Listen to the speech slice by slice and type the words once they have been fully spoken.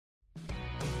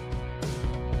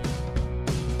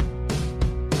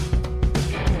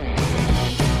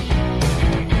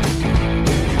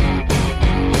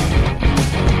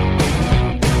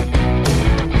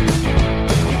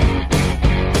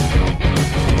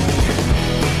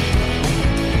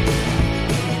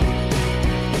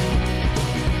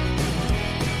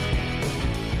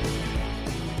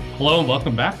Hello and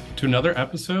welcome back to another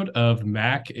episode of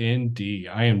Mac and D.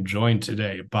 I am joined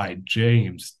today by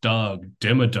James, Doug,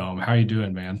 Dimmadome. How you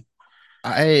doing, man?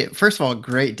 I first of all,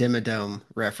 great Dimmadome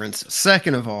reference.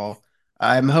 Second of all,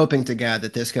 I'm hoping to God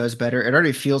that this goes better. It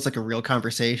already feels like a real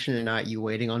conversation and not you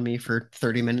waiting on me for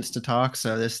 30 minutes to talk.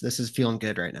 So this is feeling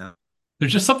good right now.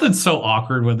 There's just something so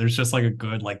awkward when there's just like a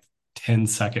good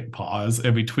 10-second pause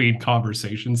in between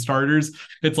conversation starters.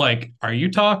 It's like, are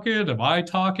you talking? Am I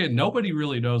talking? Nobody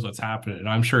really knows what's happening. And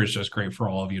I'm sure it's just great for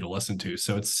all of you to listen to.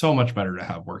 So it's so much better to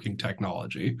have working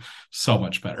technology. So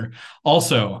much better.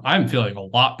 Also, I'm feeling a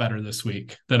lot better this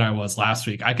week than I was last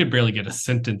week. I could barely get a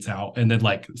sentence out and then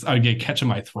I would get catch in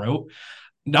my throat.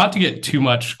 Not to get too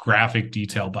much graphic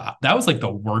detail, but that was like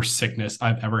the worst sickness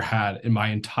I've ever had in my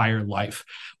entire life.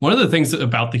 One of the things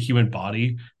about the human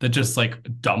body that just like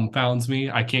dumbfounds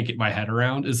me, I can't get my head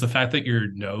around, is the fact that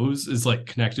your nose is like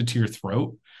connected to your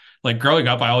throat. Like growing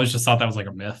up, I always just thought that was like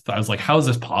a myth. I was like, how is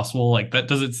this possible? Like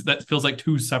that feels like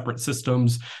two separate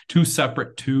systems, two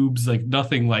separate tubes. Like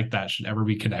nothing like that should ever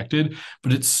be connected,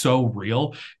 but it's so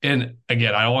real. And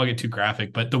again, I don't want to get too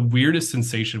graphic, but the weirdest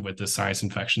sensation with this sinus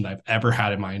infection that I've ever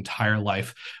had in my entire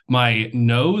life, my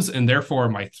nose and therefore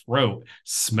my throat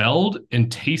smelled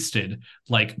and tasted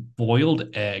like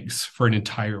boiled eggs for an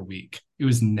entire week. It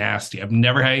was nasty. I've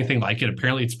never had anything like it.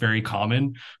 Apparently, it's very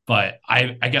common, but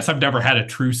I guess I've never had a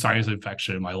true sinus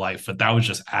infection in my life. But that was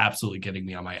just absolutely getting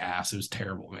me on my ass. It was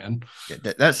terrible, man.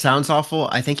 Yeah, that sounds awful.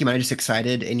 I think you might have just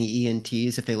excited any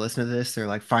ENTs if they listen to this. They're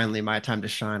like, finally, my time to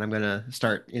shine. I'm gonna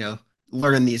start,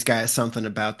 learning these guys something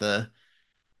about the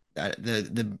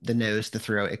nose, the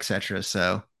throat, etc.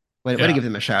 So, way to Yeah. give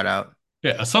them a shout out.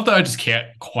 Yeah, something I just can't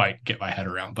quite get my head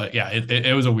around. But yeah,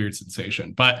 it was a weird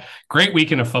sensation. But great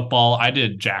weekend of football. I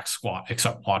did jack squat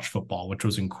except watch football, which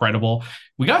was incredible.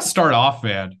 We got to start off,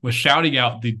 man, with shouting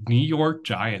out the New York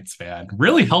Giants, man.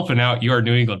 Really helping out your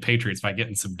New England Patriots by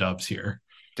getting some dubs here.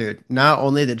 Dude, not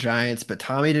only the Giants, but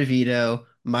Tommy DeVito,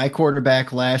 my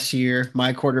quarterback last year,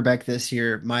 my quarterback this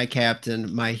year, my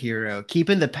captain, my hero,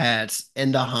 keeping the Pats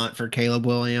in the hunt for Caleb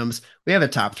Williams. We have a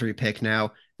top three pick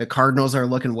now. The Cardinals are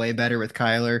looking way better with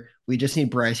Kyler. We just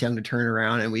need Bryce Young to turn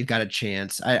around, and we've got a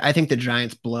chance. I think the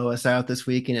Giants blow us out this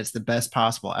week, and it's the best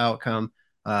possible outcome.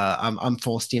 I'm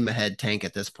full steam ahead tank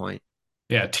at this point.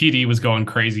 Yeah, TD was going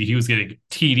crazy. He was getting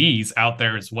TDs out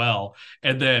there as well.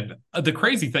 And then the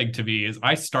crazy thing to me is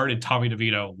I started Tommy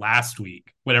DeVito last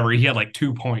week, whenever he had like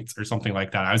 2 points or something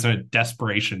like that. I was in a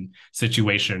desperation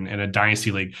situation in a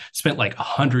dynasty league, spent like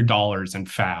 $100 in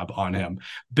fab on him,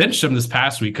 benched him this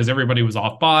past week because everybody was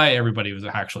off by, everybody was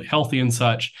actually healthy and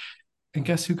such. And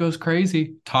guess who goes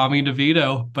crazy? Tommy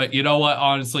DeVito. But you know what?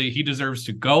 Honestly, he deserves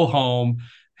to go home,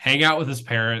 hang out with his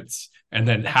parents, and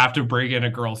then have to bring in a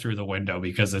girl through the window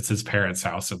because it's his parents'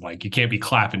 house. And like you can't be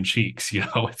clapping cheeks,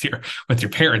 with your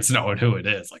parents knowing who it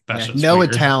is. Like that's Yeah, just no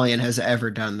weird. Italian has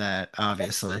ever done that,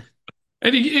 obviously.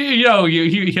 And he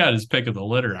had his pick of the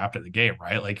litter after the game,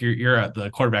 right? Like you're at the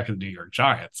quarterback of the New York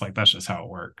Giants. Like that's just how it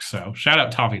works. So shout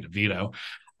out Tommy DeVito.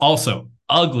 Also,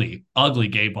 ugly, ugly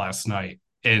game last night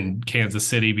in Kansas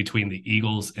City between the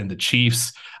Eagles and the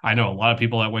Chiefs. I know a lot of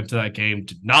people that went to that game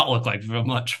did not look like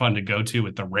much fun to go to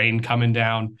with the rain coming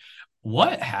down.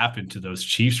 What happened to those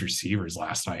Chiefs receivers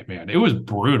last night, man? It was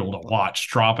brutal to watch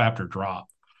drop after drop.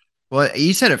 Well,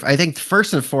 you said it. I think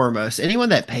first and foremost, anyone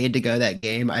that paid to go that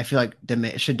game, I feel like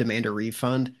should demand a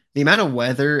refund. The amount of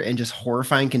weather and just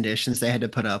horrifying conditions they had to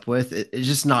put up with, it's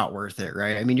just not worth it,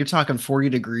 right? I mean, you're talking 40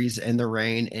 degrees in the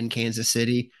rain in Kansas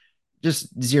City,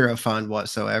 just zero fun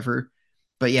whatsoever.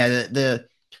 But yeah,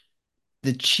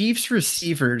 the Chiefs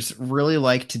receivers really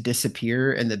like to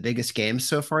disappear in the biggest games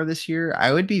so far this year.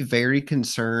 I would be very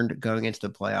concerned going into the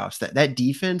playoffs. That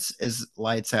defense is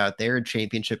lights out. They're a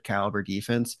championship caliber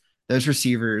defense. Those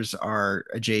receivers are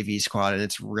a JV squad, and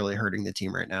it's really hurting the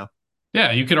team right now.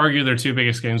 Yeah, you could argue their two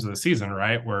biggest games of the season,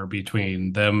 right? Were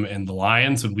between them and the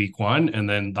Lions in week one, and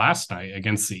then last night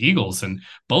against the Eagles. And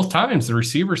both times the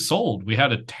receivers sold. We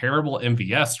had a terrible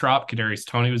MVS drop. Kadarius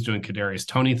Toney was doing Kadarius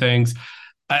Toney things.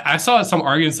 I saw some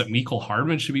arguments that Mecole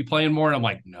Hardman should be playing more. And I'm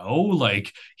like, no,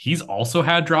 like he's also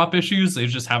had drop issues. They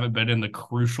just haven't been in the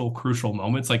crucial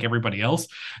moments like everybody else.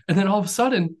 And then all of a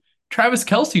sudden, Travis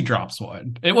Kelce drops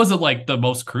one. It wasn't like the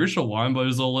most crucial one, but it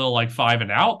was a little like 5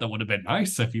 and out that would have been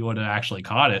nice if you would have actually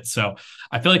caught it. So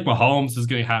I feel like Mahomes is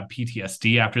going to have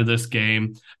PTSD after this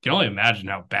game. I can only imagine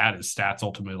how bad his stats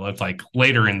ultimately looked like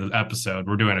later in the episode.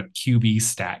 We're doing a QB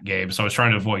stat game. So I was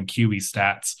trying to avoid QB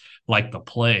stats like the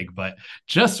plague, but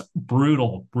just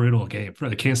brutal game for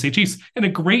the Kansas City Chiefs and a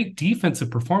great defensive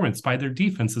performance by their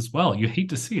defense as well. You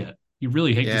hate to see it. You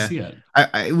really hate to Yeah. see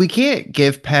it. We can't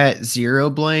give Pat zero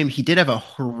blame. He did have a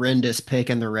horrendous pick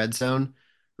in the red zone,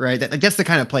 right? That's the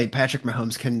kind of play Patrick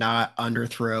Mahomes cannot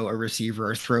underthrow a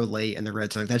receiver or throw late in the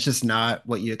red zone. That's just not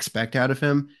what you expect out of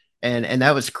him. And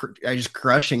that was just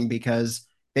crushing because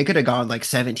they could have gone like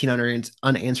 17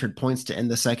 unanswered points to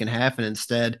end the second half, and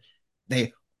instead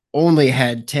they only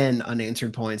had 10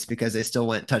 unanswered points because they still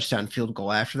went touchdown field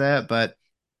goal after that. But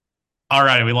All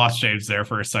right, we lost James there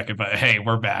for a second, but hey,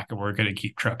 we're back and we're going to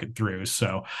keep trucking through.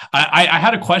 So I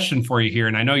had a question for you here,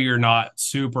 and I know you're not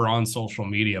super on social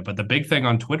media, but the big thing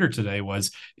on Twitter today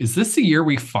was, is this the year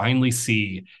we finally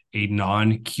see a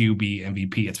non-QB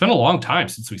MVP? It's been a long time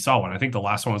since we saw one. I think the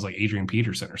last one was like Adrian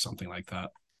Peterson or something like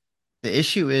that. the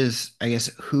issue is, I guess,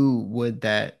 who would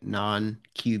that non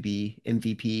QB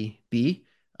MVP be?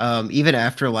 Even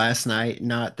after last night,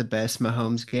 not the best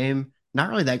Mahomes game, not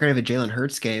really that great of a Jalen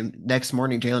Hurts game. Next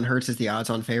morning, Jalen Hurts is the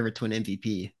odds-on favorite to an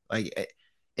MVP.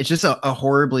 It's just a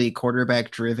horribly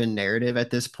quarterback-driven narrative at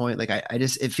this point. I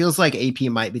just it feels like AP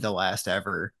might be the last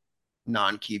ever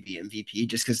non QB MVP,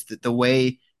 just because the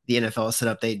way the NFL is set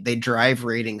up, they drive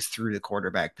ratings through the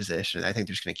quarterback position. I think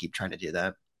they're just going to keep trying to do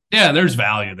that. Yeah, there's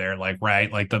value there. Like,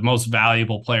 right, like the most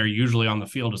valuable player usually on the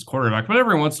field is quarterback, but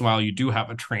every once in a while you do have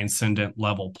a transcendent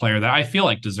level player that I feel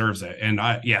like deserves it. And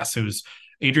yes, it was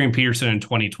Adrian Peterson in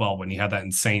 2012 when he had that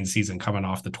insane season coming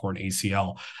off the torn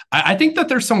ACL. I think that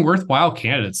there's some worthwhile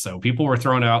candidates, though. People were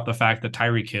throwing out the fact that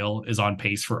Tyreek Hill is on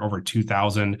pace for over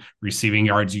 2,000 receiving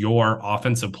yards, your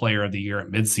offensive player of the year at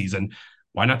midseason.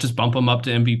 Why not just bump him up to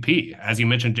MVP? As you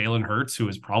mentioned, Jalen Hurts, who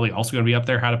is probably also going to be up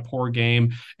there, had a poor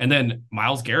game. And then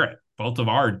Myles Garrett, both of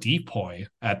our depoy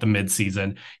at the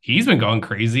midseason. He's been going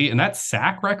crazy. And that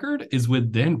sack record is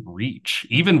within reach.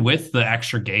 Even with the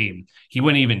extra game, he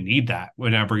wouldn't even need that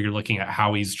whenever you're looking at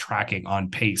how he's tracking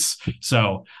on pace.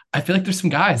 So I feel like there's some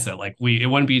guys that it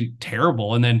wouldn't be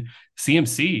terrible. And then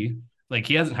CMC, like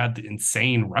he hasn't had the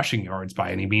insane rushing yards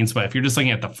by any means, but if you're just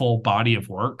looking at the full body of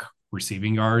work,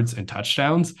 receiving yards and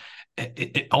touchdowns,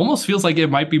 it almost feels like it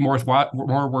might be more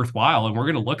worthwhile. And we're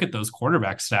going to look at those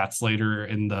quarterback stats later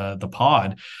in the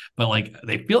pod, but like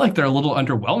they feel like they're a little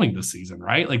underwhelming this season,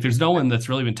 right? Like there's no one that's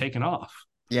really been taken off.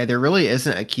 Yeah, there really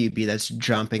isn't a QB that's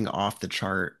jumping off the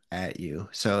chart at you.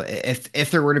 So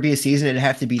if there were to be a season, it'd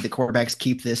have to be the quarterbacks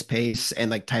keep this pace and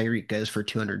like Tyreek goes for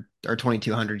 200 or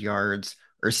 2,200 yards,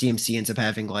 or CMC ends up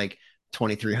having like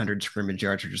 2,300 scrimmage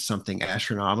yards or just something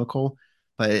astronomical.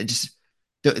 But it just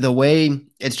the way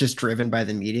it's just driven by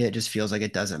the media, it just feels like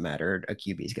it doesn't matter. A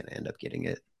QB is going to end up getting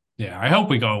it. Yeah, I hope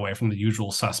we go away from the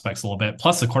usual suspects a little bit.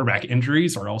 Plus, the quarterback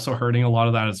injuries are also hurting a lot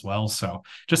of that as well. So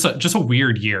just a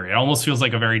weird year. It almost feels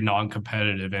like a very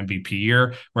non-competitive MVP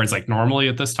year, whereas like normally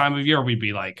at this time of year we'd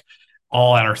be like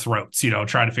all at our throats,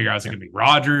 trying to figure out is it going to be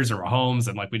Rodgers or Mahomes,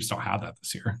 and like we just don't have that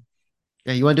this year.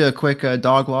 Yeah, you want to do a quick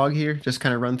dog log here? Just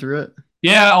kind of run through it.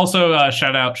 Yeah, also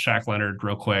shout out Shaq Leonard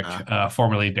real quick, Uh,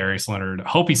 formerly Darius Leonard.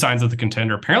 Hope he signs with the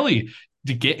Contender. Apparently,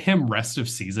 to get him rest of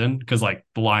season, because like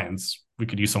the Lions, we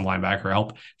could use some linebacker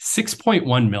help.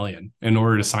 6.1 million in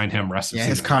order to sign him rest of yeah,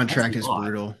 season. his contract is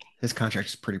brutal. His contract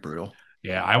is pretty brutal.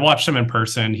 Yeah, I watched him in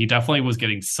person. He definitely was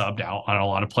getting subbed out on a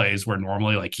lot of plays where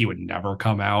normally like he would never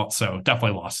come out. So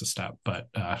definitely lost a step, but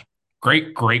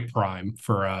great prime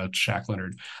for Shaq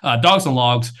Leonard. Dogs and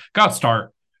Logs got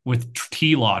start with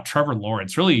T-Law, Trevor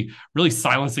Lawrence, really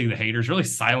silencing the haters, really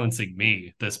silencing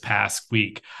me this past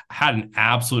week. I had an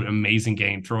absolute amazing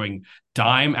game, throwing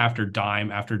dime after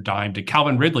dime after dime to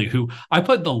Calvin Ridley, who I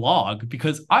put the log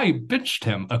because I benched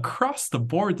him across the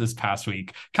board this past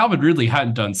week. Calvin Ridley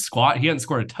hadn't done squat. He hadn't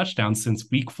scored a touchdown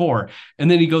since week 4. And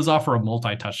then he goes off for a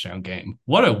multi-touchdown game.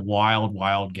 What a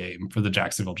wild game for the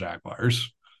Jacksonville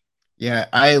Jaguars. Yeah,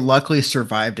 I luckily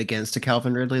survived against a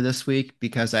Calvin Ridley this week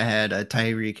because I had a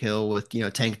Tyreek Hill with,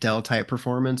 Tank Dell type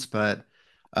performance. But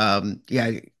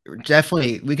yeah,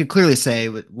 definitely we could clearly say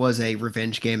it was a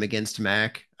revenge game against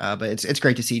Mac. But it's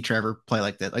great to see Trevor play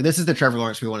like that. Like this is the Trevor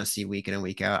Lawrence we want to see week in and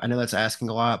week out. I know that's asking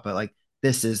a lot, but like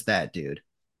this is that dude.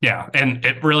 Yeah, and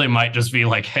it really might just be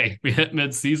like, hey, we hit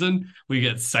mid-season, we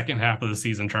get second half of the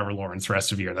season Trevor Lawrence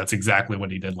rest of year. That's exactly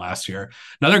what he did last year.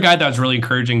 Another guy that was really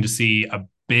encouraging to see a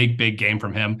big game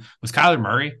from him was Kyler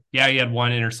Murray. Yeah, he had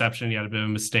one interception. He had a bit of a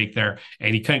mistake there,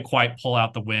 and he couldn't quite pull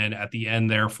out the win at the end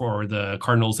there for the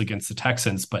Cardinals against the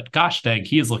Texans. But gosh dang,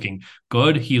 he is looking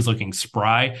good. He is looking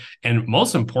spry. And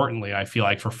most importantly, I feel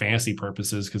like for fantasy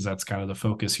purposes, because that's kind of the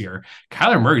focus here,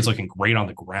 Kyler Murray's looking great on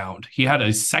the ground. He had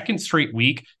a second straight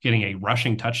week getting a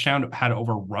rushing touchdown, had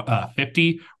over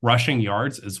 50 rushing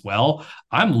yards as well.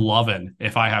 I'm loving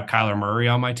if I have Kyler Murray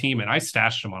on my team, and I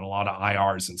stashed him on a lot of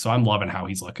IRs. And so I'm loving how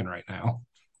he's looking right now.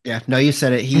 Yeah, no, you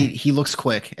said it. He looks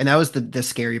quick, and that was the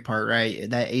scary part, right?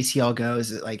 That ACL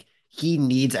goes like he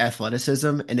needs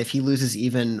athleticism, and if he loses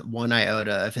even one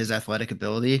iota of his athletic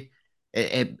ability,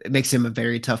 it makes him a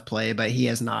very tough play. But he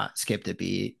has not skipped a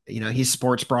beat. He's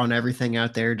sports bra and everything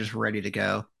out there, just ready to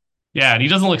go. Yeah, and he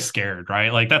doesn't look scared,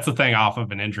 right? Like that's the thing off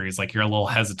of an injury is like you're a little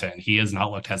hesitant. He has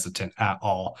not looked hesitant at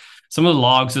all. Some of the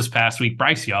logs this past week,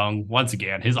 Bryce Young, once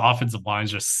again, his offensive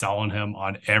line's just selling him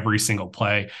on every single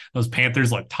play. Those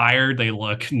Panthers look tired. They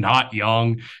look not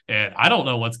young. And I don't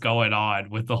know what's going on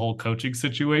with the whole coaching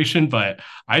situation, but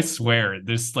I swear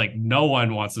this like no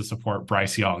one wants to support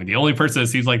Bryce Young. The only person that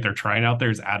seems like they're trying out there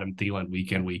is Adam Thielen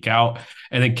week in, week out.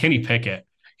 And then Kenny Pickett,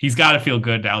 he's got to feel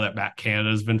good now that Matt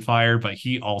Canada's been fired, but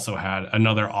he also had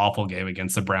another awful game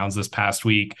against the Browns this past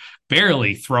week,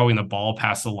 barely throwing the ball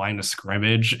past the line of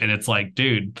scrimmage. And it's like,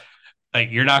 dude, like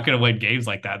you're not going to win games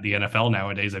like that in the NFL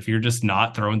nowadays if you're just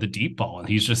not throwing the deep ball. And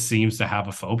he just seems to have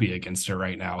a phobia against it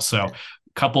right now. So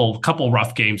couple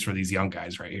rough games for these young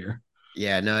guys right here.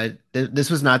 Yeah, no, this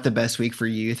was not the best week for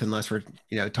youth unless we're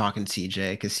talking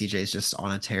CJ because CJ is just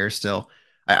on a tear still.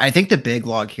 I think the big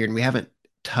log here, and we haven't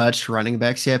touched running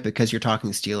backs yet because you're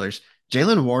talking Steelers.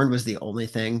 Jalen Warren was the only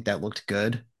thing that looked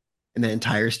good in the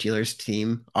entire Steelers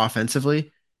team offensively,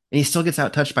 and he still gets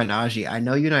out touched by Najee. I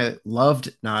know you and I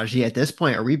loved Najee. At this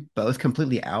point, are we both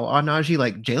completely out on Najee?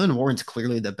 Like Jalen Warren's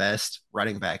clearly the best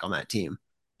running back on that team.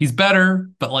 He's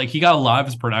better, but like he got a lot of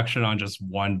his production on just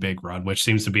one big run, which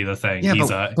seems to be the thing. Yeah, He's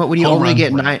but a but when you home only run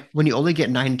get threat.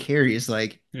 nine carries,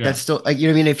 like Yeah. that's still like what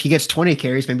I mean. If he gets 20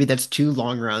 carries, maybe that's two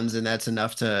long runs, and that's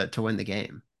enough to win the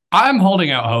game. I'm holding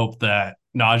out hope that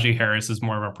Najee Harris is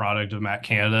more of a product of Matt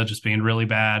Canada just being really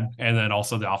bad, and then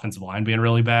also the offensive line being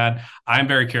really bad. I'm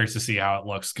very curious to see how it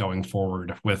looks going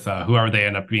forward with whoever they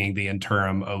end up being the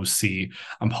interim OC.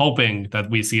 I'm hoping that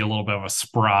we see a little bit of a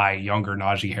spry, younger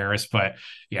Najee Harris, but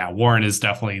yeah, Warren is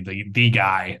definitely the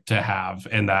guy to have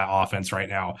in that offense right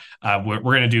now. We're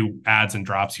going to do ads and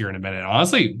drops here in a minute.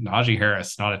 Honestly, Najee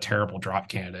Harris, not a terrible drop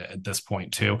candidate at this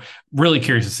point, too. Really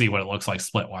curious to see what it looks like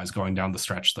split wise going down the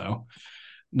stretch, though.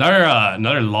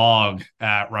 Another log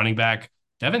at running back,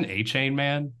 Devin Achane,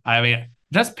 man. I mean,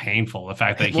 that's painful. The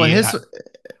fact that Well,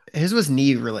 his was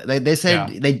knee related. They said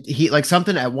yeah, he like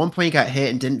something at one point he got hit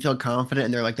and didn't feel confident,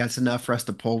 and they're like, "That's enough for us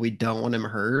to pull. We don't want him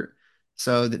hurt."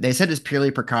 So they said it's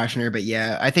purely precautionary. But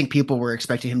yeah, I think people were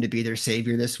expecting him to be their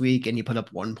savior this week, and he put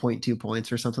up 1.2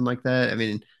 points or something like that. I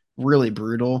mean, really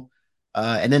brutal.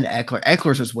 And then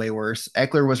Eckler's was way worse.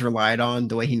 Eckler was relied on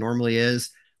the way he normally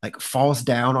is, like falls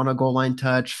down on a goal line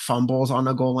touch, fumbles on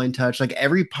a goal line touch, like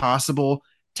every possible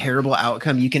terrible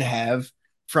outcome you can have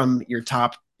from your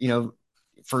top,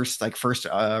 first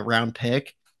round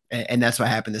pick, and that's what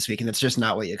happened this week, and that's just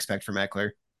not what you expect from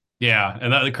Eckler. yeah.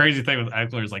 And the crazy thing with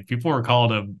Eckler is like people were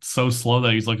calling him so slow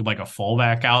that he's looking like a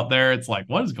fullback out there. It's like,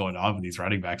 what is going on with these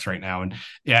running backs right now? And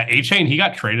yeah, Achane, he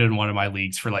got traded in one of my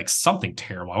leagues for like something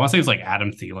terrible. I want to say it was like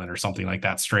Adam Thielen or something like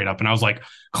that straight up. And I was like,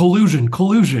 collusion,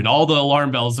 collusion. All the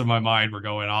alarm bells in my mind were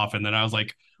going off. And then I was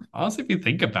like, honestly, if you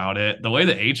think about it, the way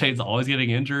that Achane's always getting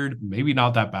injured, maybe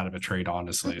not that bad of a trade,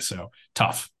 honestly. So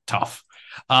tough, tough.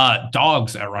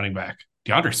 Dogs at running back.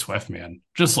 DeAndre Swift, man,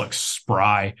 just looks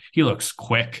spry. He looks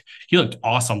quick. He looked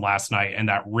awesome last night in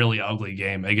that really ugly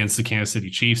game against the Kansas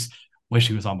City Chiefs. Wish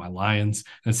he was on my Lions.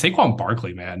 And Saquon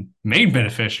Barkley, man, main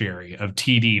beneficiary of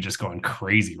TD just going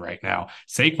crazy right now.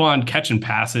 Saquon catching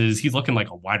passes. He's looking like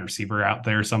a wide receiver out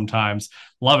there sometimes.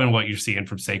 Loving what you're seeing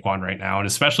from Saquon right now. And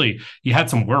especially, you had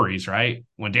some worries, right?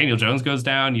 When Daniel Jones goes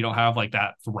down, you don't have like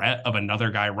that threat of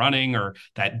another guy running or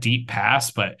that deep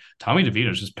pass. But Tommy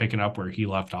DeVito's just picking up where he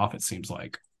left off, it seems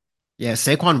like. Yeah,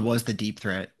 Saquon was the deep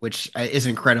threat, which is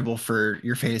incredible for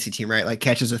your fantasy team, right? Like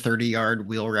catches a 30-yard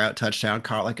wheel route touchdown,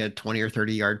 caught like a 20 or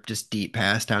 30-yard just deep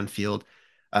pass downfield.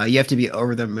 You have to be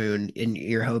over the moon, and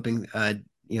you're hoping,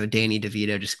 Danny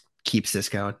DeVito just keeps this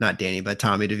going. Not Danny, but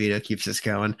Tommy DeVito keeps this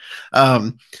going.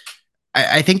 Um,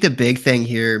 I think the big thing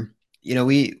here,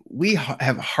 we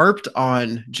have harped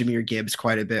on Jahmyr Gibbs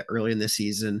quite a bit early in the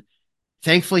season.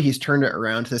 Thankfully, he's turned it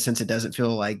around to the sense it doesn't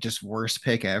feel like just worst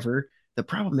pick ever. The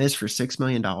problem is for $6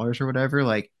 million or whatever,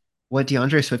 like what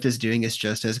DeAndre Swift is doing is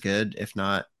just as good, if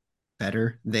not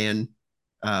better, than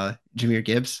Jahmyr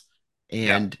Gibbs.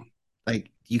 Yeah. And like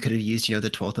you could have used, the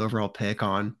 12th overall pick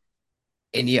on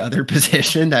any other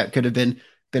position that could have been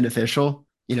beneficial.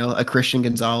 A Christian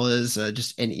Gonzalez,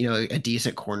 just and a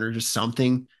decent corner, just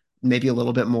something, maybe a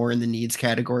little bit more in the needs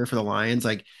category for the Lions.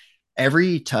 Like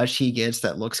every touch he gets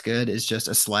that looks good is just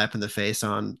a slap in the face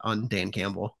on Dan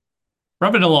Campbell.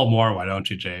 Rub it a little more, why don't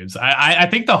you, James? I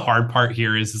think the hard part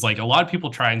here is like a lot of people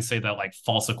try and say that like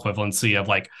false equivalency of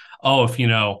like, oh, if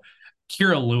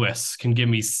Kira Lewis can give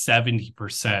me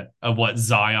 70% of what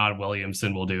Zion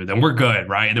Williamson will do, then we're good,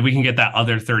 right? And then we can get that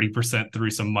other 30% through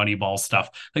some money ball stuff.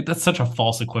 Like that's such a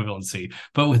false equivalency.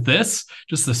 But with this,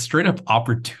 just the straight up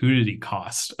opportunity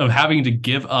cost of having to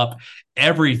give up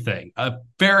everything, a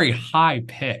very high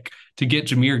pick to get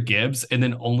Jahmyr Gibbs and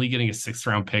then only getting a 6th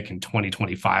round pick in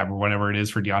 2025 or whatever it is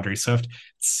for DeAndre Swift.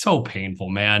 It's so painful,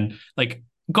 man. Like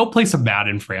go play some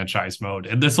Madden franchise mode,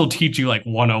 and this will teach you like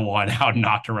 101 how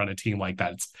not to run a team like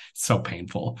that. It's so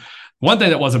painful. One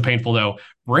thing that wasn't painful though,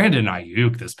 Brandon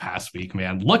Ayuk this past week,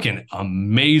 man, looking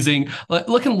amazing,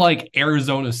 looking like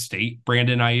Arizona State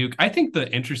Brandon Ayuk. I think the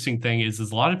interesting thing is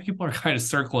a lot of people are kind of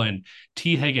circling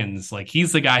T. Higgins, like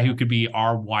he's the guy who could be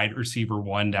our wide receiver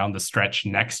one down the stretch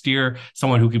next year,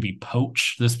 someone who could be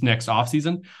poached this next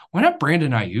offseason. Why not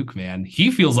Brandon Ayuk, man?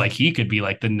 He feels like he could be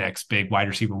like the next big wide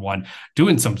receiver one,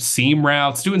 doing some seam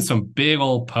routes, doing some big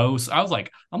old posts.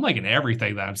 I'm liking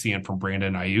everything that I'm seeing from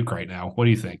Brandon Ayuk right now. What do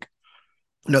you think?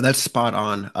 No, that's spot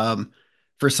on.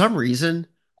 For some reason,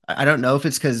 I don't know if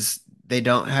it's because they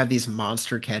don't have these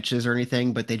monster catches or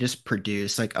anything, but they just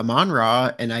produce. Like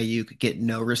Amon-Ra and Ayuk get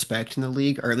no respect in the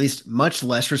league, or at least much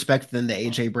less respect than the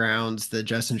AJ Browns, the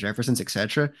Justin Jeffersons,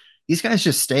 etc. These guys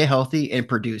just stay healthy and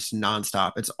produce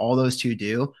nonstop. It's all those two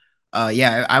do.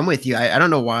 Yeah, I'm with you. I don't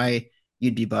know why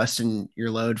you'd be busting your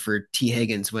load for T.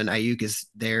 Higgins when Ayuk is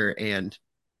there and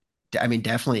I mean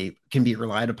definitely can be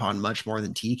relied upon much more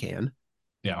than T can.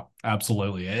 Yeah,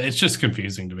 absolutely. It's just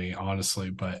confusing to me, honestly,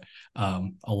 but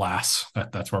alas,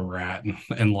 that's where we're at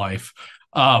in life.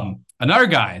 Another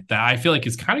guy that I feel like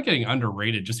is kind of getting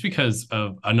underrated just because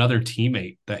of another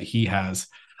teammate that he has.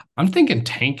 I'm thinking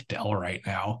Tank Dell right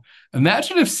now.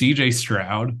 Imagine if CJ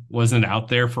Stroud wasn't out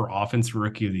there for Offensive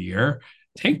Rookie of the Year.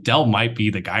 Tank Dell might be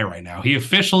the guy right now. He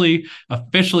officially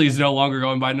is no longer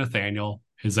going by Nathaniel.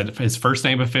 His first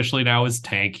name officially now is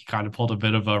Tank. He kind of pulled a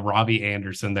bit of a Robbie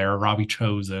Anderson there, Robbie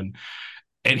Chosen.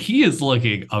 And he is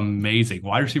looking amazing.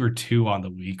 Wide receiver 2 on the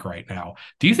week right now.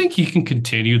 Do you think he can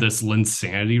continue this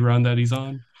Linsanity run that he's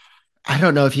on? I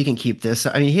don't know if he can keep this.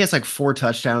 I mean, he has like 4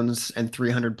 touchdowns and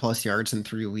 300 plus yards in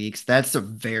 3 weeks. That's a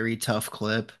very tough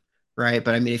clip, right?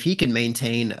 But I mean, if he can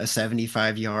maintain a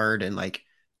 75-yard and like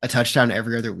a touchdown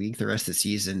every other week the rest of the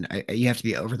season, you have to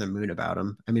be over the moon about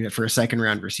him. I mean, for a second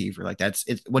round receiver, like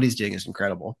what he's doing is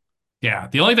incredible. Yeah,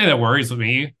 the only thing that worries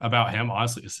me about him,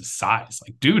 honestly, is his size.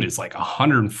 Like, dude is like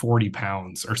 140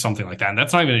 pounds or something like that. And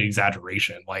that's not even an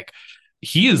exaggeration. Like,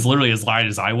 he is literally as light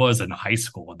as I was in high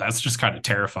school. That's just kind of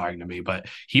terrifying to me, but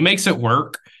he makes it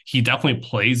work. He definitely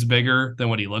plays bigger than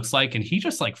what he looks like. And he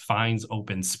just like finds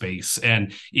open space.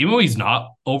 And even when he's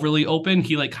not overly open,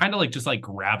 he like kind of like just like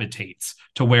gravitates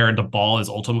to where the ball is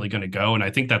ultimately going to go. And I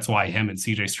think that's why him and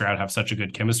CJ Stroud have such a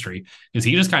good chemistry is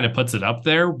he just kind of puts it up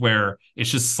there where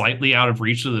it's just slightly out of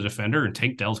reach of the defender and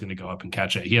Tank Dell's going to go up and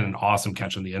catch it. He had an awesome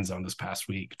catch in the end zone this past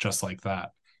week, just like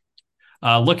that.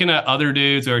 Looking at other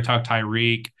dudes, we already talked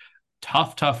Tyreek.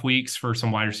 Tough weeks for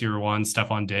some wide receiver ones,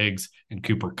 Stephon Diggs and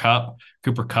Cooper Kupp.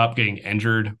 Cooper Kupp getting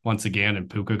injured once again, and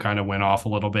Puka kind of went off a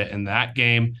little bit in that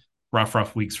game.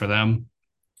 Rough weeks for them.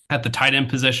 At the tight end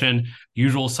position,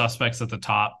 usual suspects at the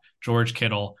top, George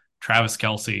Kittle, Travis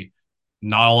Kelce.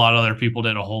 Not a lot of other people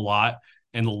did a whole lot.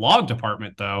 In the log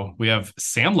department, though, we have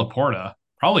Sam Laporta,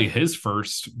 probably his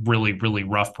first really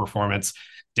rough performance.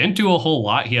 Didn't do a whole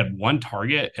lot. He had 1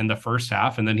 target in the first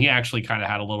half, and then he actually kind of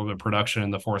had a little bit of production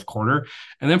in the fourth quarter.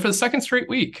 And then for the second straight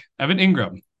week, Evan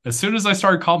Ingram, as soon as I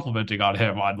started complimenting on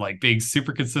him on like being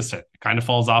super consistent, kind of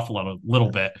falls off a little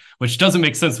bit, which doesn't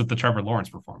make sense with the Trevor Lawrence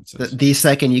performances. The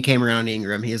second you came around on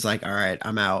Ingram, he was like, all right,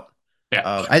 I'm out.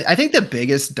 Yeah. I think the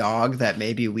biggest dog that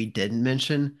maybe we didn't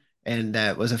mention and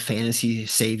that was a fantasy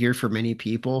savior for many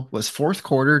people was fourth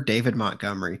quarter David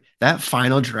Montgomery. That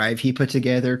final drive he put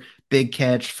together, big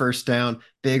catch, first down,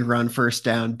 big run, first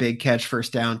down, big catch,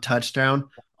 first down, touchdown.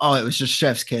 Oh, it was just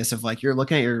chef's kiss of like you're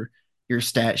looking at your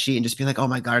stat sheet and just being like, oh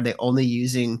my God, are they only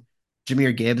using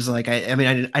Jahmyr Gibbs? Like, I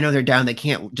mean, I know they're down. They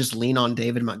can't just lean on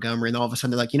David Montgomery. And all of a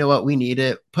sudden they're like, you know what? We need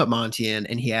it. Put Monty in.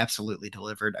 And he absolutely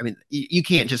delivered. I mean, you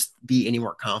can't just be any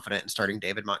more confident in starting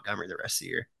David Montgomery the rest of the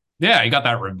year. Yeah, he got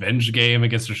that revenge game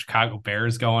against the Chicago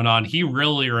Bears going on. He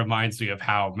really reminds me of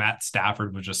how Matt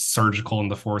Stafford was just surgical in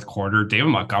the fourth quarter. David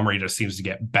Montgomery just seems to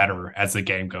get better as the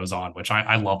game goes on, which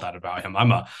I love that about him.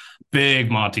 I'm a big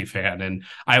Monty fan, and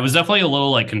I was definitely a little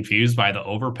like confused by the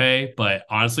overpay, but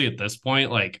honestly, at this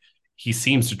point, like he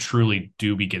seems to truly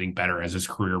do be getting better as his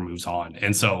career moves on.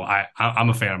 And so I'm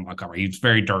a fan of Montgomery. He's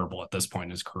very durable at this point in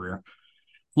his career.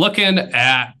 Looking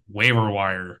at waiver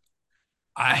wire,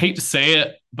 I hate to say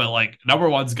it, but like number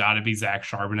one's got to be Zach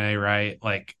Charbonnet, right?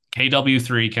 Like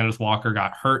KW3, Kenneth Walker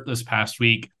got hurt this past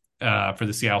week. for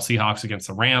the Seattle Seahawks against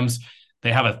the Rams.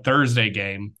 They have a Thursday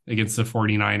game against the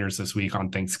 49ers this week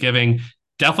on Thanksgiving.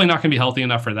 Definitely not going to be healthy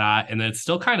enough for that. And then it's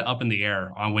still kind of up in the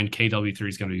air on when KW3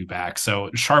 is going to be back. So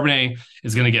Charbonnet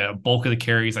is going to get a bulk of the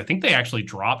carries. I think they actually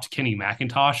dropped Kenny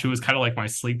McIntosh, who was kind of like my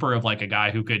sleeper of like a guy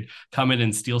who could come in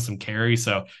and steal some carries.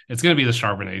 So it's going to be the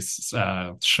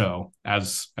Charbonnet show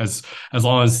as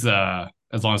long as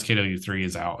KW3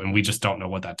 is out, and we just don't know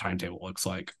what that timetable looks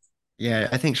like. Yeah,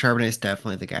 I think Charbonnet is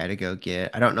definitely the guy to go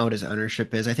get. I don't know what his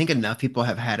ownership is. I think enough people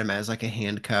have had him as like a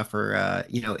handcuff or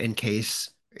in case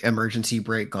emergency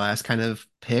break glass kind of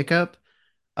pickup.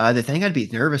 The thing I'd be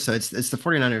nervous, so it's the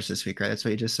 49ers this week, right? That's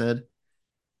what you just said.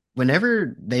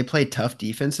 Whenever they play tough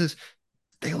defenses,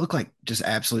 they look like just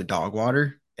absolute dog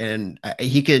water. And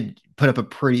he could put up a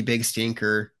pretty big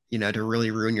stinker, to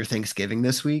really ruin your Thanksgiving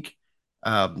this week.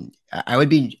 I would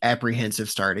be apprehensive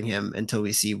starting him until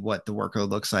we see what the workload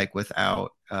looks like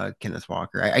without Kenneth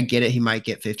Walker. I get it. He might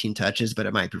get 15 touches, but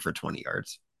it might be for 20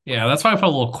 yards. Yeah, that's why I put a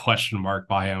little question mark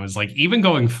by him. Is like, even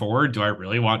going forward, do I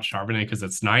really want Charbonnet? Because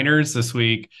it's Niners this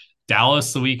week,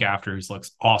 Dallas the week after, who looks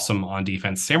awesome on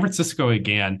defense, San Francisco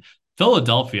again,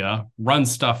 Philadelphia, run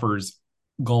stuffers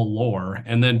galore,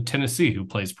 and then Tennessee, who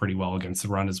plays pretty well against the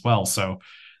run as well. So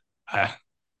a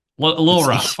little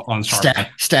rough on Charbonnet.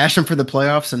 Stash him for the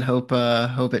playoffs and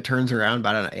hope it turns around.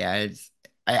 But I don't know. Yeah,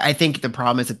 I think the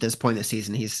problem is at this point in the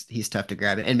season, he's tough to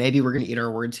grab. And maybe we're gonna eat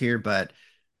our words here, but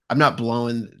I'm not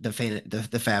blowing the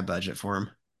fab budget for him.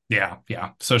 Yeah, yeah.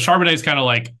 So Charbonnet's kind of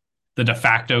like the de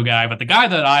facto guy, but the guy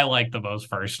that I like the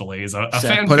most personally is a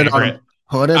fan put favorite. It on him.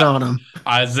 Put it on him.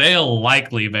 Isaiah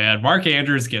Likely, man. Mark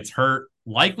Andrews gets hurt,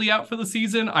 likely out for the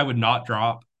season. I would not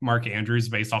drop Mark Andrews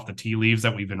based off the tea leaves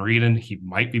that we've been reading. He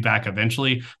might be back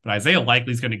eventually, but Isaiah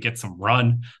Likely is going to get some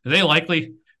run. Isaiah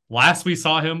Likely, last we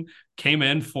saw him, came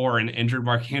in for an injured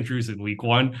Mark Andrews in week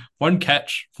one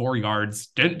catch, 4 yards,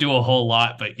 didn't do a whole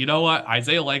lot, but you know what?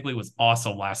 Isaiah Likely was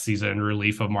awesome last season in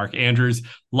relief of Mark Andrews.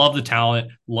 Love the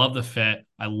talent, love the fit.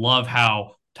 I love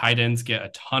how tight ends get a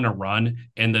ton of run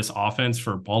in this offense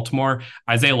for Baltimore.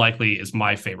 Isaiah Likely is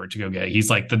my favorite to go get. He's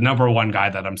like the number one guy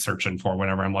that I'm searching for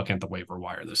whenever I'm looking at the waiver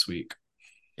wire this week.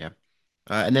 Yeah.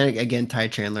 And then again, Ty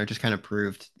Chandler just kind of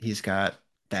proved he's got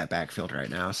that backfield right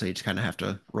now. So you just kind of have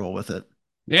to roll with it.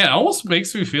 Yeah, it almost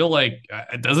makes me feel like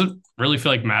it doesn't really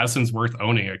feel like Madison's worth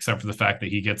owning, except for the fact that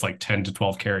he gets like 10 to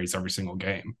 12 carries every single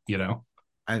game, you know?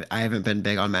 I haven't been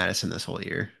big on Madison this whole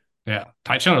year. Yeah.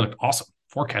 Ty Chandler looked awesome.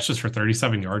 4 catches for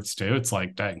 37 yards, too. It's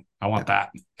like, dang, I want that.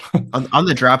 on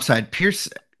the drop side,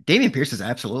 Dameon Pierce is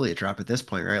absolutely a drop at this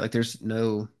point, right? Like there's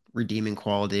no redeeming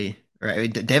quality. Right? I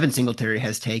mean, Devin Singletary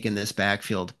has taken this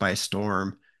backfield by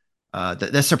storm.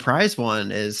 The surprise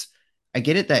one is I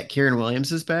get it that Kieran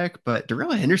Williams is back, but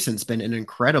Darrell Henderson's been an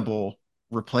incredible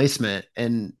replacement,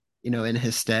 and in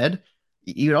his stead,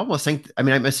 you'd almost think. I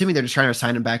mean, I'm assuming they're just trying to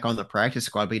sign him back on the practice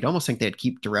squad, but you'd almost think they'd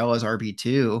keep Darrell as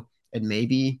RB2 and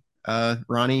maybe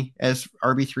Ronnie as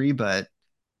RB3. But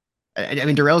I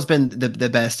mean, Darrell's been the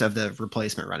best of the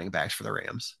replacement running backs for the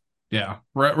Rams. Yeah.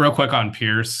 Real quick on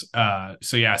Pierce.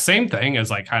 So yeah, same thing as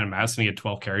like kind of Madison. He had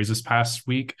 12 carries this past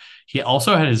week. He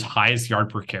also had his highest yard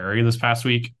per carry this past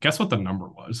week. Guess what the number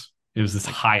was? It was his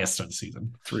highest of the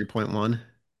season. 3.1.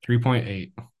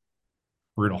 3.8.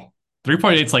 Brutal.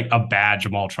 3.8 is like a bad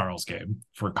Jamal Charles game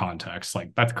for context.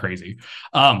 Like that's crazy.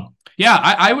 Yeah,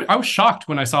 I was shocked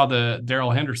when I saw the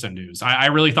Darrell Henderson news. I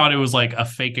really thought it was like a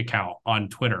fake account on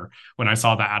Twitter when I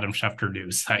saw the Adam Schefter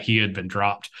news that he had been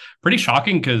dropped. Pretty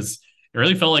shocking because it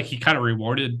really felt like he kind of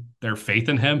rewarded their faith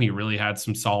in him. He really had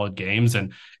some solid games,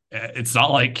 and it's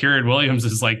not like Kieran Williams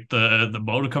is like the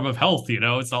modicum of health,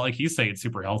 It's not like he's staying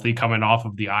super healthy coming off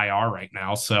of the IR right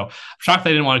now. So I'm shocked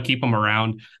they didn't want to keep him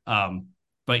around.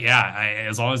 But yeah,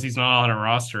 as long as he's not on a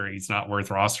roster, he's not worth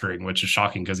rostering, which is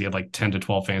shocking because he had like 10 to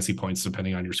 12 fantasy points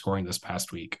depending on your scoring this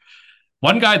past week.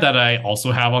 One guy that I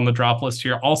also have on the drop list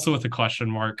here, also with a question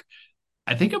mark,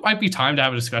 I think it might be time to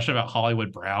have a discussion about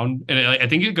Hollywood Brown. And I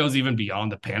think it goes even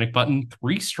beyond the panic button.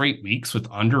 3 straight weeks with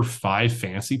under 5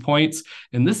 fantasy points.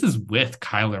 And this is with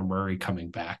Kyler Murray coming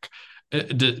back.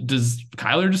 Does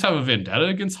Kyler just have a vendetta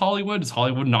against Hollywood? Is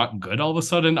Hollywood not good all of a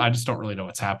sudden? I just don't really know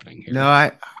what's happening here. No,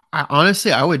 I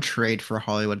honestly I would trade for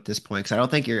Hollywood at this point because I don't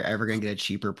think you're ever going to get a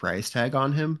cheaper price tag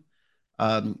on him.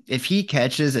 If he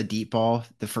catches a deep ball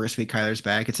the first week Kyler's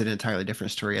back, it's an entirely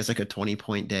different story. It's like a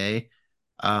 20-point day.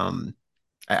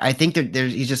 I think that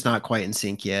he's just not quite in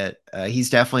sync yet. He's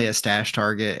definitely a stash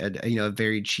target, a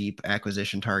very cheap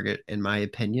acquisition target in my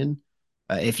opinion.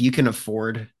 If you can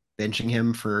afford benching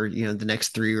him for the next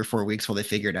 3 or 4 weeks while they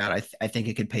figure it out, I think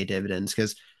it could pay dividends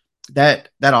because that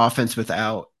offense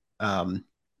without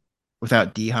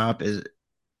D Hop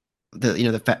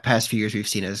the past few years we've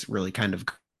seen has really kind of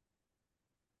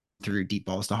threw deep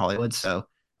balls to Hollywood. So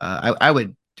I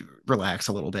would relax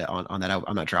a little bit on that.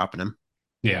 I'm not dropping him.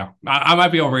 Yeah, I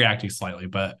might be overreacting slightly,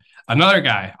 but another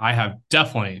guy I have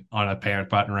definitely on a panic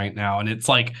button right now, and it's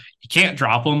like you can't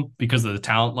drop him because of the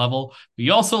talent level, but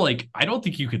you also like I don't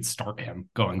think you could start him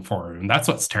going forward, and that's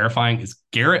what's terrifying is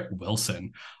Garrett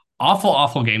Wilson. Awful,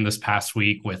 awful game this past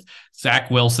week with Zach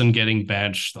Wilson getting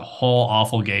benched, the whole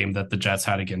awful game that the Jets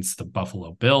had against the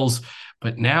Buffalo Bills.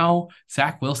 But now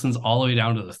Zach Wilson's all the way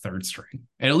down to the third string.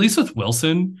 And at least with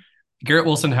Wilson, Garrett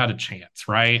Wilson had a chance,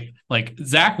 right? Like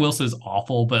Zach Wilson is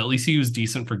awful, but at least he was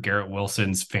decent for Garrett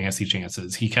Wilson's fantasy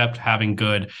chances. He kept having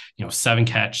good, 7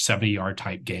 catch, 70-yard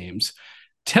type games.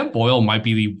 Tim Boyle might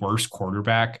be the worst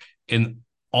quarterback in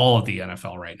all of the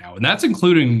NFL right now. And that's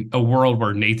including a world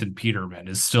where Nathan Peterman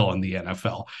is still in the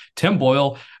NFL. Tim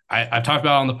Boyle, I've talked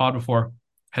about on the pod before,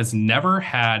 has never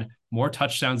had more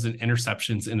touchdowns and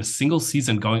interceptions in a single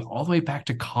season going all the way back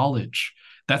to college.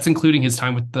 That's including his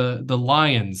time with the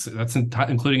Lions. That's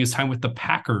including his time with the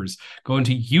Packers, going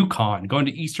to UConn, going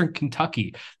to Eastern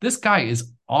Kentucky. This guy is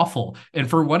awful. And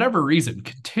for whatever reason,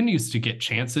 continues to get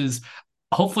chances.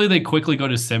 Hopefully they quickly go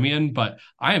to Simeon, but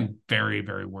I am very,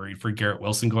 very worried for Garrett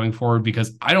Wilson going forward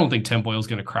because I don't think Tim Boyle is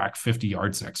going to crack 50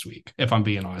 yards next week, if I'm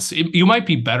being honest. You might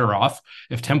be better off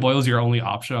if Tim Boyle is your only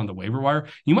option on the waiver wire.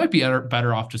 You might be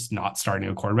better off just not starting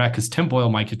a quarterback because Tim Boyle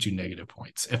might get you negative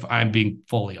points, if I'm being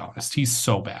fully honest. He's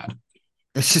so bad.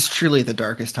 This is truly the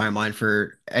darkest timeline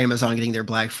for Amazon getting their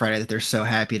Black Friday that they're so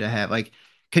happy to have. Like,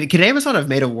 could Amazon have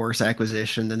made a worse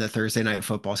acquisition than the Thursday night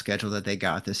football schedule that they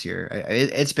got this year?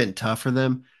 It's been tough for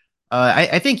them.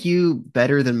 I think you,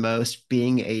 better than most,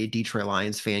 being a Detroit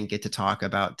Lions fan, get to talk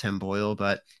about Tim Boyle.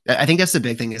 But I think that's the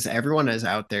big thing is everyone is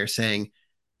out there saying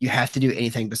you have to do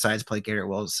anything besides play Garrett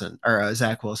Wilson or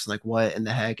Zach Wilson. Like, what in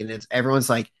the heck? And it's everyone's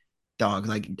like, dog,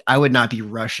 like I would not be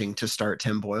rushing to start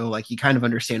Tim Boyle. Like you kind of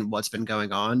understand what's been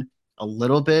going on a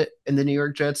little bit in the New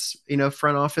York Jets,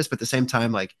 front office, but at the same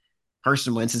time, like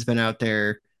Carson Wentz has been out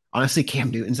there. Honestly,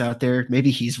 Cam Newton's out there.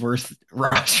 Maybe he's worth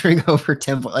rostering over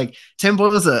Tim Boyle. Like Tim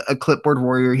Boyle is a clipboard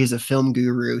warrior. He's a film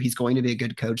guru. He's going to be a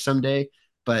good coach someday,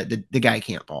 but the guy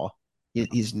can't ball.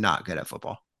 He's not good at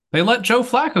football. They let Joe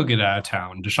Flacco get out of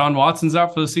town. Deshaun Watson's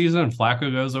out for the season, and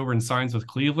Flacco goes over and signs with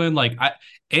Cleveland. Like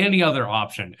any other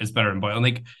option is better than Boyle.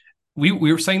 Like we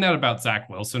were saying that about Zach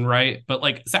Wilson, right? But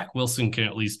like Zach Wilson can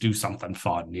at least do something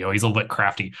fun. He's a little bit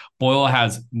crafty. Boyle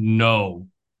has no,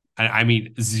 I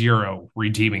mean zero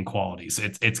redeeming qualities.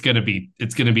 It's gonna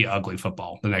be ugly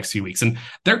football the next few weeks, and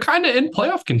they're kind of in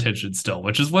playoff contention still,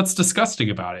 which is what's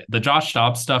disgusting about it. The Josh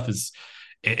Dobbs stuff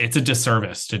it's a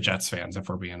disservice to Jets fans if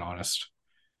we're being honest.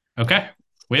 Okay.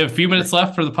 We have a few minutes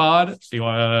left for the pod. Do you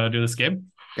want to do this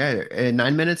game? Yeah,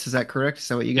 9 minutes. Is that correct? Is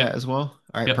that what you got as well?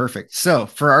 All right, Yep. perfect. So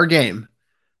for our game,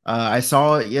 I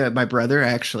saw, my brother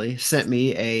actually sent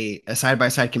me a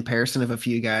side-by-side comparison of a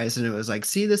few guys, and it was like,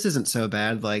 see, this isn't so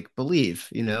bad. Like, believe,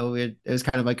 it was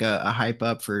kind of like a hype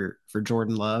up for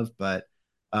Jordan Love, but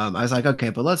I was like, okay,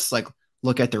 but let's like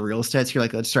look at the real stats here.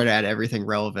 Like, let's try to add everything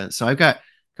relevant. So I've got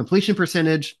completion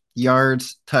percentage,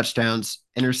 yards, touchdowns,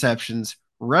 interceptions,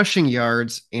 rushing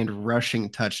yards, and rushing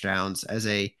touchdowns as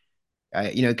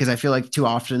because I feel like too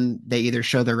often they either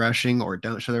show the rushing or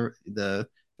don't show the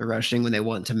rushing when they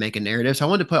want to make a narrative. So I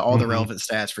wanted to put all the relevant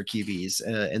stats for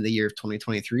QBs in the year of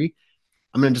 2023.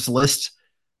 I'm going to just list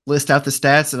out the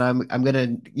stats, and I'm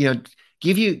going to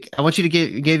give you. I want you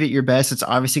to give it your best. It's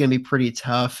obviously going to be pretty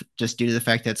tough just due to the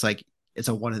fact that it's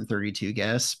a 1 in 32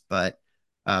 guess. But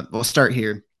we'll start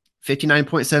here.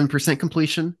 59.7%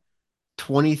 completion,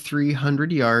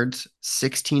 2,300 yards,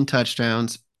 16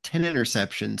 touchdowns, 10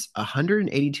 interceptions,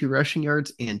 182 rushing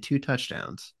yards, and 2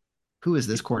 touchdowns. Who is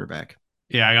this quarterback?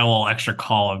 Yeah, I got a little extra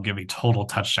call of giving total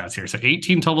touchdowns here. So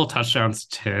 18 total touchdowns,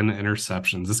 10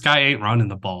 interceptions. This guy ain't running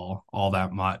the ball all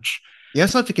that much. You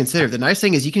also have to consider the nice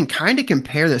thing is you can kind of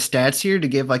compare the stats here to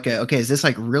give like okay, is this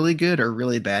like really good or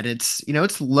really bad?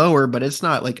 It's lower, but it's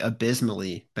not like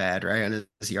abysmally bad, right? On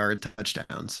his yard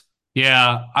touchdowns.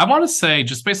 Yeah, I want to say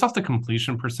just based off the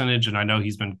completion percentage, and I know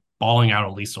he's been balling out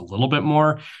at least a little bit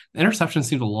more. The interception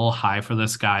seemed a little high for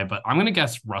this guy, but I'm going to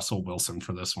guess Russell Wilson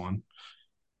for this one.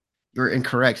 You're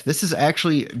incorrect. This is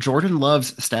actually Jordan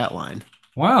Love's stat line.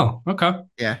 Wow. Okay.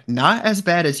 Yeah, not as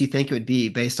bad as you think it would be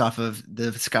based off of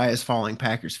the sky is falling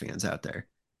Packers fans out there.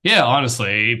 Yeah,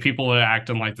 honestly, people were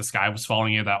acting like the sky was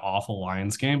falling in that awful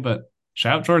Lions game, but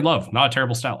shout out Jordan Love. Not a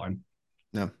terrible stat line.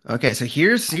 No. Okay, so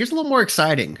here's a little more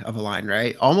exciting of a line,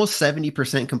 right? Almost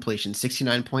 70% completion,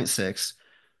 69.6,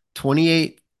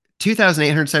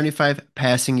 2,875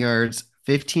 passing yards,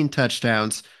 15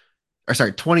 touchdowns, or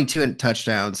sorry, 22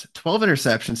 touchdowns, 12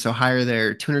 interceptions, so higher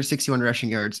there, 261 rushing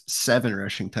yards, 7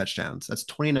 rushing touchdowns. That's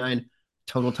 29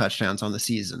 total touchdowns on the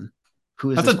season.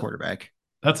 Who is That's this a quarterback?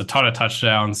 that's a ton of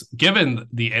touchdowns. Given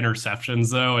the interceptions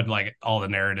though, and like all the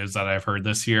narratives that I've heard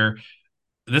this year,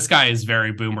 this guy is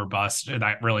very boom or bust, and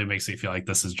that really makes me feel like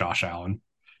this is Josh Allen.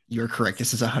 You're correct.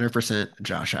 This is 100%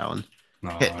 Josh Allen.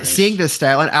 Seeing Nice. this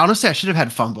stat line, honestly, I should have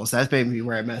had fumbles. That's maybe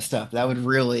where I messed up. That would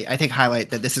really, I think,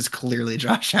 highlight that this is clearly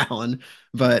Josh Allen.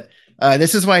 But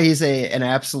this is why he's an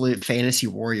absolute fantasy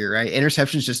warrior, right?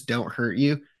 Interceptions just don't hurt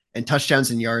you, and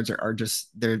touchdowns and yards are just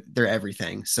they're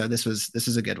everything. So this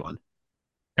is a good one.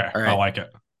 Okay, All I right, like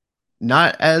it.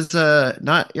 not as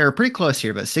not you're pretty close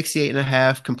here, but 68 and a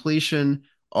half completion,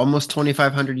 almost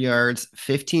 2,500 yards,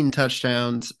 15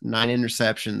 touchdowns, 9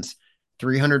 interceptions,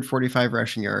 345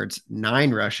 rushing yards,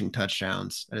 9 rushing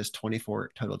touchdowns. That is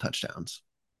 24 total touchdowns.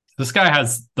 This guy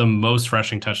has the most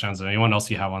rushing touchdowns than anyone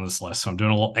else you have on this list. So I'm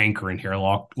doing a little anchoring here,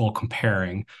 a little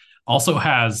comparing. Also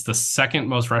has the second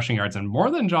most rushing yards and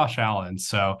more than Josh Allen.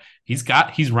 So he's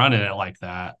running it like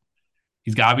that.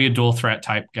 He's got to be a dual threat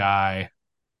type guy.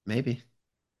 Maybe.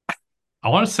 I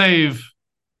want to save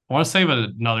I want to save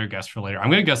another guess for later.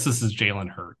 I'm going to guess this is Jalen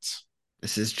Hurts.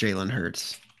 This is Jalen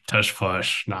Hurts. Tush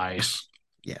push. Nice.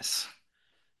 Yes.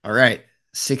 All right.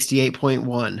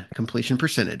 68.1 completion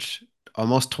percentage,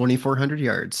 almost 2,400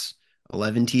 yards,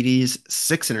 11 TDs,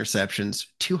 6 interceptions,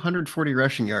 240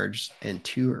 rushing yards, and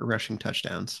 2 rushing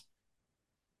touchdowns.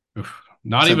 Oof.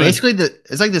 Not So even, basically,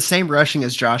 it's like the same rushing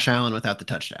as Josh Allen without the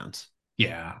touchdowns.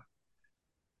 yeah.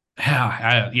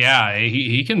 Yeah,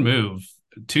 he can move.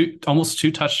 Almost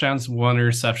two touchdowns, one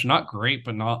interception. Not great,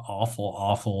 but not awful,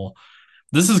 awful.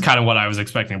 This is kind of what I was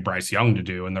expecting Bryce Young to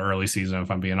do in the early season, if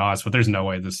I'm being honest, but there's no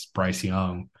way this is Bryce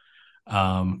Young.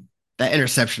 Um, That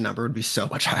interception number would be so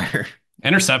much higher.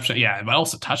 Interception, yeah, but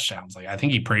also touchdowns. Like I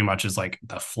think he pretty much is like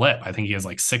the flip. I think he has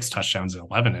like 6 touchdowns and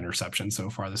 11 interceptions so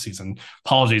far this season.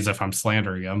 Apologies if I'm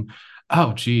slandering him.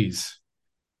 Oh, geez.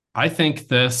 I think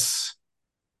this.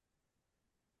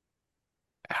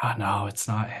 Oh, no, it's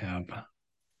not him.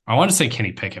 I want to say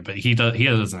Kenny Pickett, but he does. He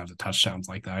doesn't have the touchdowns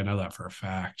like that. I know that for a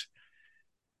fact.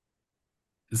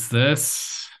 Is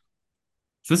this?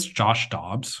 Is this Josh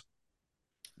Dobbs?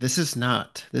 This is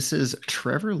not. This is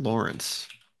Trevor Lawrence.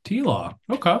 T Law.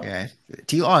 Okay.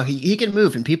 Yeah. He can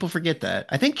move, and people forget that.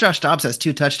 I think Josh Dobbs has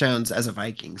 2 touchdowns as a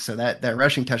Viking, so that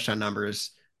rushing touchdown number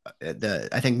is the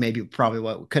I think maybe probably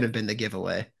what could have been the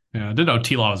giveaway. Yeah, I didn't know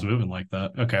T Law was moving like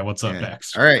that. Okay, what's up Yeah.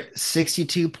 next? All right.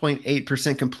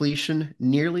 62.8% completion,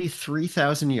 nearly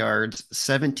 3,000 yards,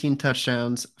 17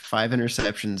 touchdowns, 5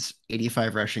 interceptions,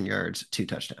 85 rushing yards, 2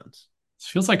 touchdowns. This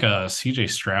feels like a CJ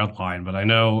Stroud line, but I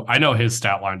know his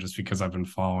stat line just because I've been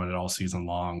following it all season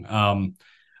long.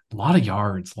 A lot of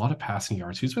yards, a lot of passing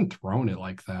yards. Who's been throwing it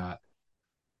like that?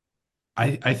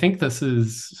 I think this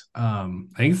is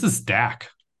Dak.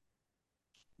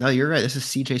 No, you're right. This is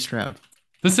CJ Stroud.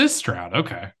 This is Stroud.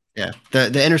 Okay. Yeah.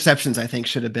 The interceptions I think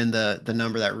should have been the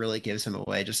number that really gives him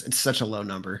away. Just it's such a low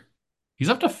number. He's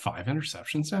up to 5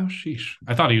 interceptions now. Sheesh.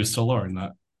 I thought he was still lower than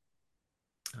that.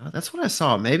 That's what I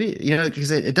saw. Maybe, because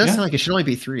it does Yeah. seem like it should only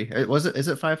be 3. Is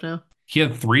it 5 now? He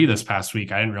had 3 this past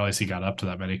week. I didn't realize he got up to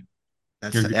that many.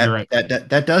 That's You're right.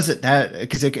 that does it. That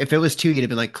because if it was 2, you'd have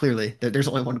been like clearly there's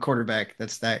only one quarterback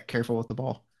that's that careful with the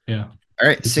ball. Yeah. All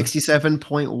right,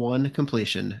 67.1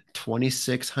 completion,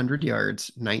 2,600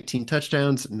 yards, 19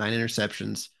 touchdowns, 9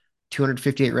 interceptions,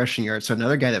 258 rushing yards. So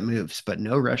another guy that moves, but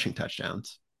no rushing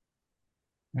touchdowns.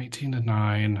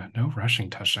 18-9. No rushing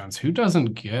touchdowns. Who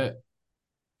doesn't get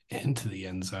into the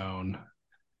end zone?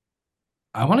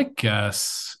 I want to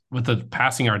guess with the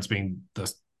passing yards being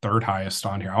the third highest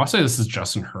on here. I want to say this is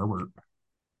Justin Herbert.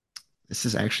 This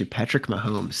is actually Patrick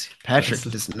Mahomes. Patrick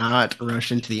does not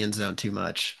rush into the end zone too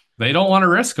much. They don't want to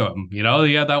risk him. He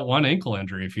had that one ankle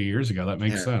injury a few years ago. That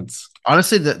makes sense.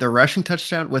 Honestly, the rushing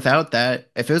touchdown without that,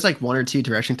 if it was like 1 or 2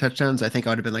 rushing touchdowns, I think I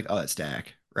would have been like, oh, that's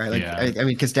Dak, right? Like, Yeah. I mean,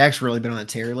 because Dak's really been on a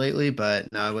tear lately,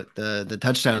 but no, with the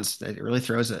touchdowns, it really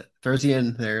throws you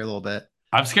in there a little bit.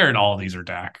 I'm scared all of these are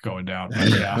Dak going down. But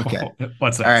yeah. Okay.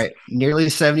 What's that? All right. Nearly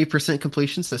 70%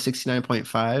 completion, so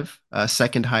 69.5.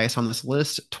 Second highest on this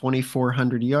list,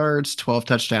 2,400 yards, 12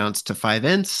 touchdowns to 5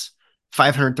 ints,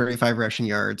 535 rushing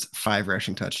yards, 5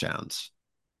 rushing touchdowns.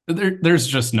 There's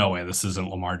just no way this isn't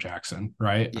Lamar Jackson,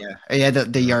 right? Yeah. Yeah,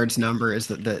 the yards number is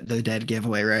the dead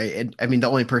giveaway, right? I mean, the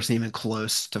only person even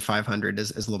close to 500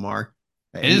 is Lamar.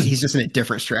 He's just in a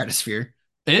different stratosphere.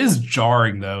 It is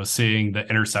jarring though, seeing the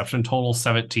interception total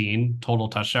 17 total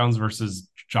touchdowns versus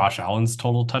Josh Allen's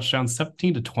total touchdowns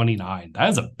 17 to 29. That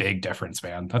is a big difference,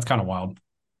 man. That's kind of wild.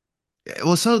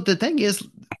 Well, so the thing is,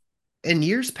 in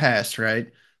years past,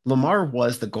 right? Lamar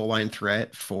was the goal line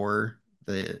threat for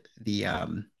the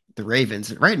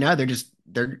Ravens. Right now,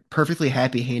 they're perfectly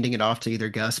happy handing it off to either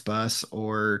Gus Bus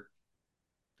or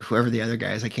whoever the other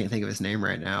guy is. I can't think of his name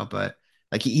right now, but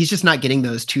like he's just not getting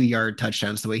those 2 yard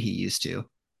touchdowns the way he used to.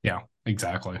 Yeah,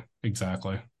 exactly.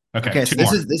 Exactly. Okay, Okay, two so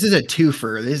this more. is this is a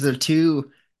twofer. These are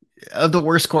two of the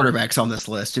worst quarterbacks on this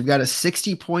list. We've got a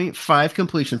 60.5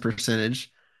 completion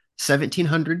percentage,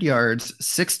 1,700 yards,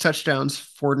 6 touchdowns,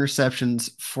 4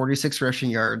 interceptions, 46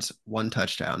 rushing yards, 1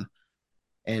 touchdown.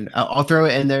 And I'll throw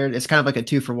it in there. It's kind of like a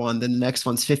two for one. Then the next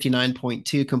one's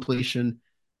 59.2 completion,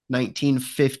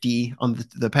 1950 on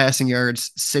the passing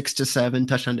yards, 6 to 7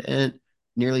 touchdown to int,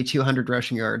 nearly 200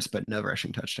 rushing yards, but no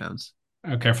rushing touchdowns.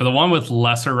 Okay, for the one with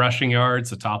lesser rushing yards,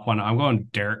 the top one, I'm going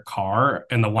Derek Carr,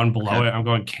 and the one below Okay. it, I'm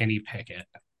going Kenny Pickett.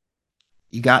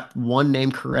 You got one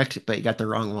name correct, but you got the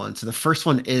wrong one. So the first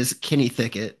one is Kenny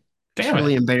Thicket. Damn it.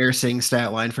 Truly embarrassing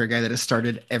stat line for a guy that has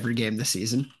started every game this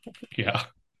season. Yeah.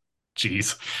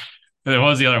 Jeez. And then what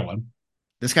was the other one?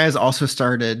 This guy has also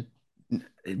started,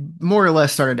 more or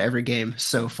less started every game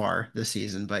so far this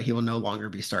season, but he will no longer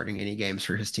be starting any games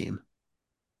for his team.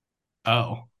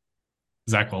 Oh,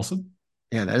 Zach Wilson.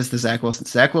 Yeah, that is the Zach Wilson.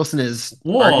 Zach Wilson is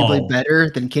arguably Whoa. better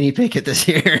than Kenny Pickett this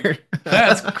year.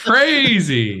 That's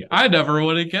crazy. I never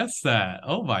would have guessed that.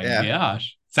 Oh my Yeah.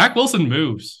 gosh. Zach Wilson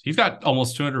moves. He's got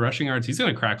almost 200 rushing yards. He's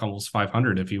going to crack almost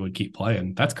 500 if he would keep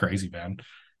playing. That's crazy, man.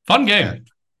 Fun Yeah. game.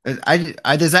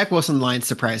 The Zach Wilson line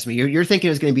surprised me. You're thinking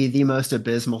it was going to be the most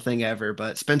abysmal thing ever,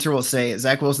 but Spencer will say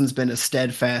Zach Wilson's been a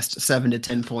steadfast 7 to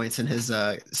 10 points in his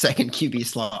second QB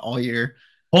slot all year.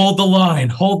 Hold the line.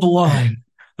 Hold the line.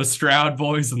 The Stroud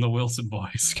boys and the Wilson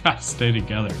boys got to stay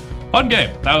together. Fun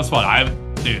game. That was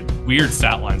fun. Dude, weird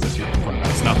stat lines this year.